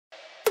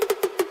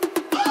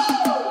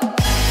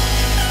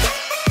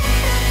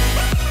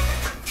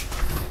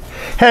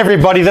Hey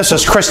everybody, this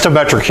is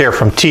Demetrick here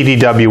from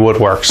TDW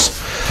Woodworks.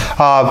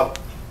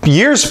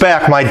 Years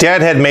back, my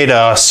dad had made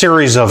a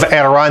series of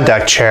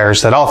Adirondack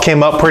chairs that all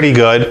came up pretty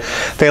good.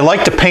 They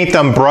like to paint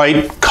them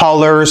bright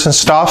colors and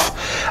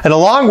stuff. And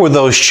along with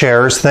those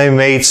chairs, they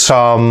made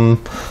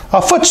some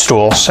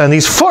footstools. And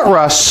these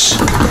footrests,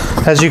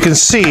 as you can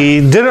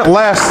see, didn't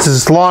last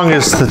as long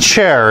as the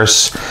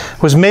chairs.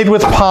 It was made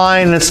with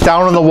pine, and it's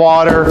down in the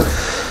water.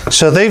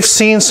 So they've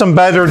seen some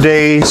better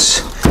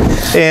days.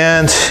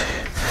 And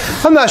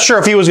I'm not sure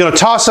if he was going to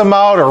toss them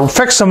out or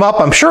fix them up.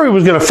 I'm sure he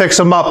was going to fix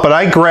them up, but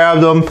I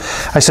grabbed them.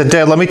 I said,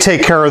 Dad, let me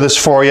take care of this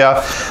for you.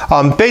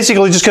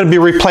 Basically just going to be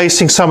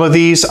replacing some of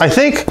these. I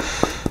think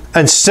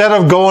instead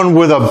of going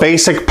with a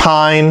basic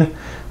pine,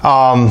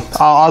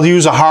 I'll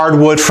use a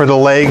hardwood for the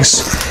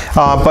legs.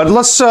 But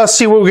let's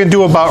see what we can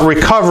do about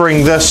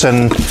recovering this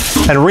and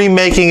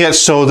remaking it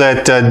so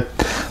that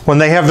when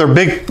they have their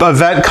big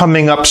event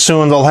coming up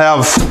soon, they'll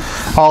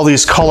have all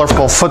these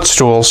colorful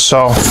footstools.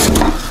 So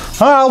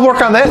I'll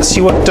work on that and see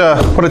what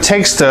it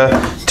takes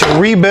to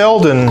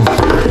rebuild and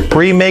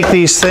remake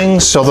these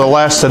things so they'll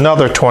last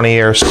another 20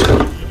 years.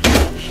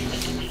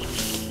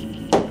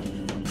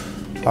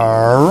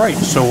 Alright,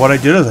 so what I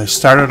did is I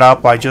started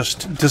out by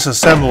just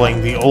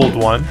disassembling the old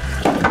one.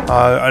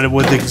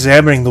 With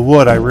examining the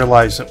wood, I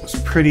realized it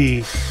was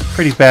pretty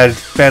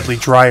badly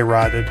dry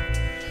rotted.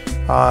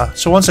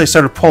 So once I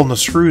started pulling the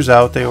screws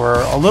out, they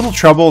were a little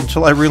trouble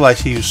until I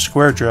realized he used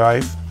square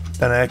drive.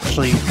 Then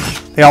actually,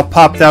 they all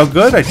popped out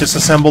good. I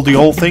disassembled the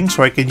old thing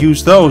so I could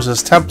use those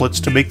as templates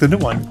to make the new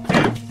one.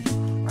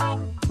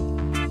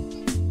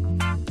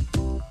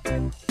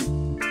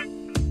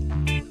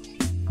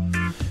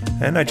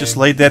 And I just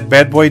laid that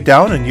bad boy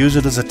down and used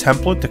it as a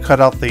template to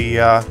cut out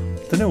the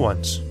new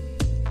ones.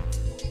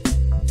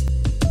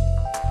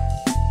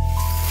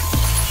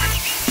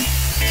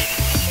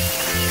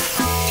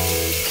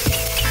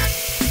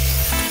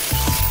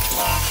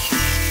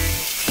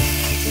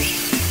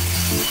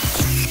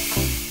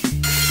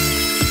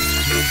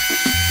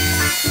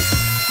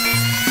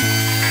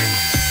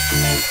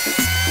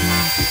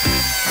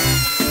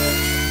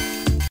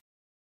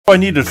 I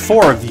needed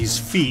 4 of these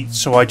feet,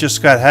 so I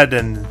just got ahead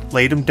and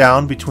laid them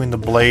down between the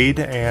blade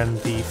and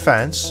the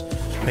fence.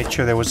 Made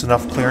sure there was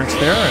enough clearance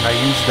there, and I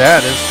used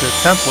that as the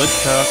template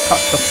to cut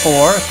the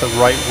 4 at the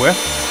right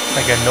width.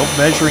 Again, no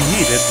measuring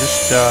needed,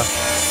 just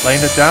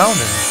laying it down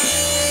and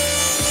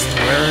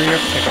being wary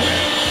of picking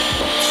it.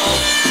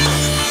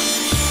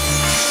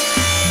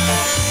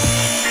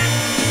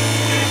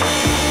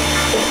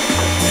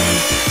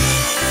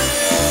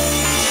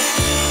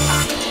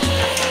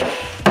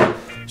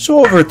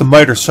 So over at the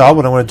miter saw,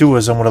 what I'm going to do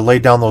is I'm going to lay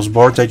down those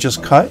boards I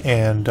just cut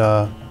and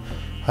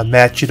I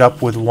match it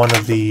up with one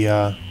of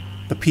the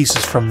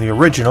pieces from the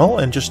original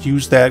and just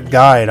use that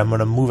guide. I'm going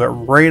to move it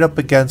right up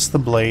against the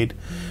blade.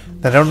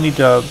 Then I don't need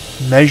to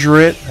measure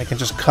it. I can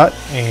just cut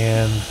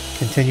and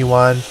continue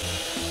on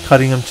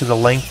cutting them to the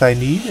length I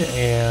need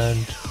and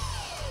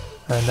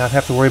not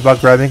have to worry about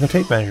grabbing a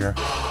tape measure.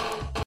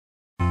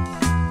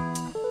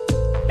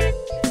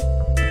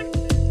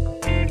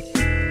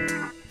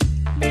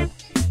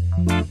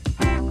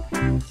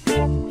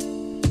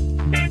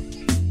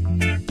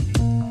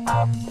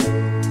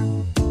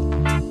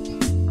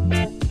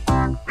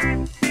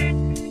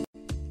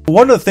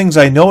 One of the things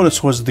I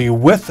noticed was the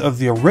width of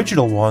the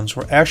original ones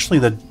were actually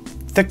the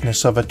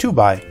thickness of a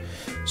 2x.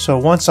 So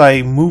once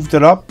I moved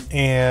it up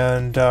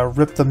and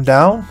ripped them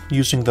down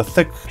using the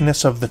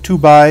thickness of the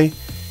 2x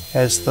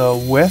as the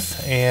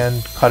width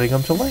and cutting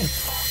them to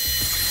length.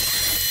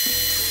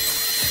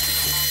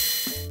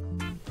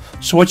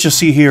 So what you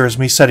see here is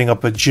me setting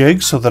up a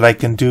jig so that I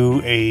can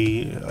do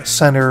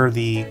center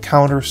the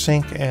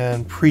countersink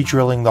and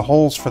pre-drilling the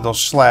holes for those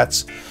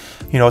slats.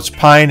 You know, it's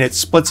pine, it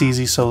splits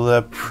easy, so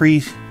the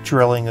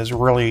pre-drilling is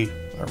really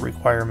a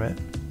requirement.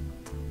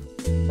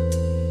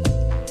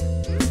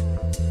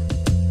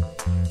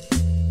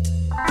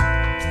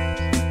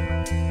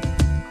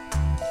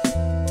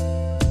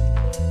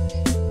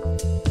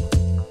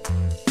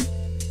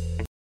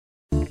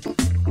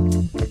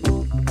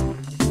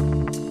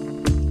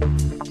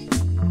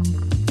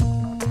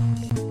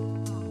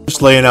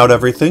 Just laying out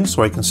everything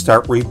so I can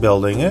start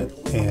rebuilding it,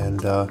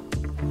 and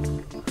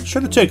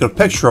should have taken a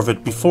picture of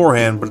it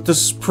beforehand, but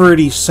this is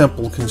pretty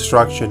simple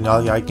construction.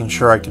 I'm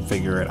sure I can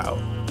figure it out.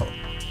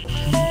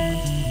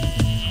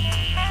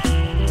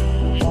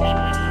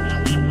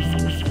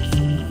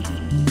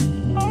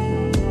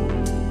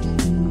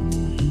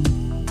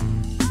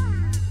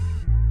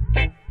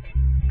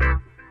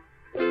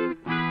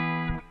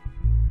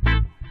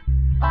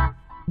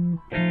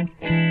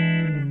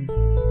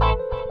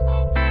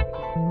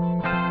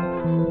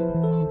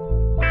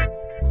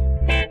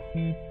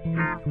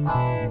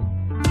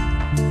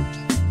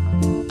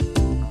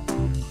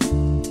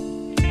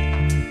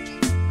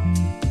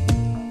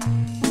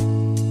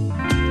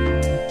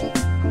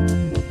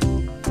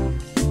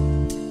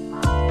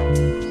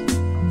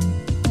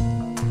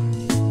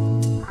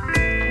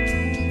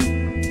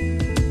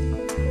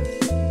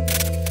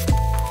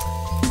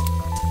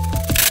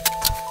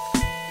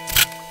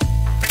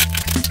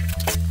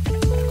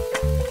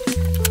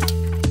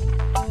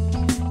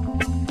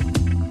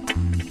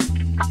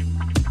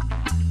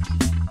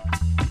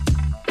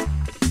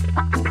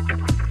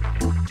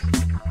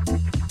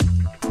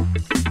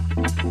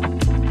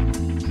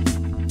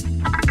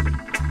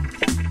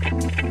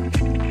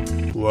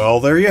 Well,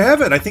 there you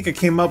have it. I think it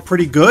came out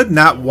pretty good.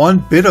 Not one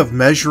bit of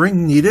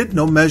measuring needed.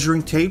 No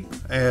measuring tape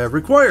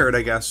required,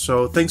 I guess.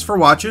 So thanks for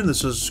watching.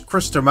 This is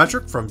Chris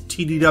Demetrick from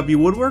TDW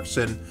Woodworks,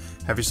 and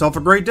have yourself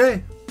a great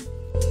day.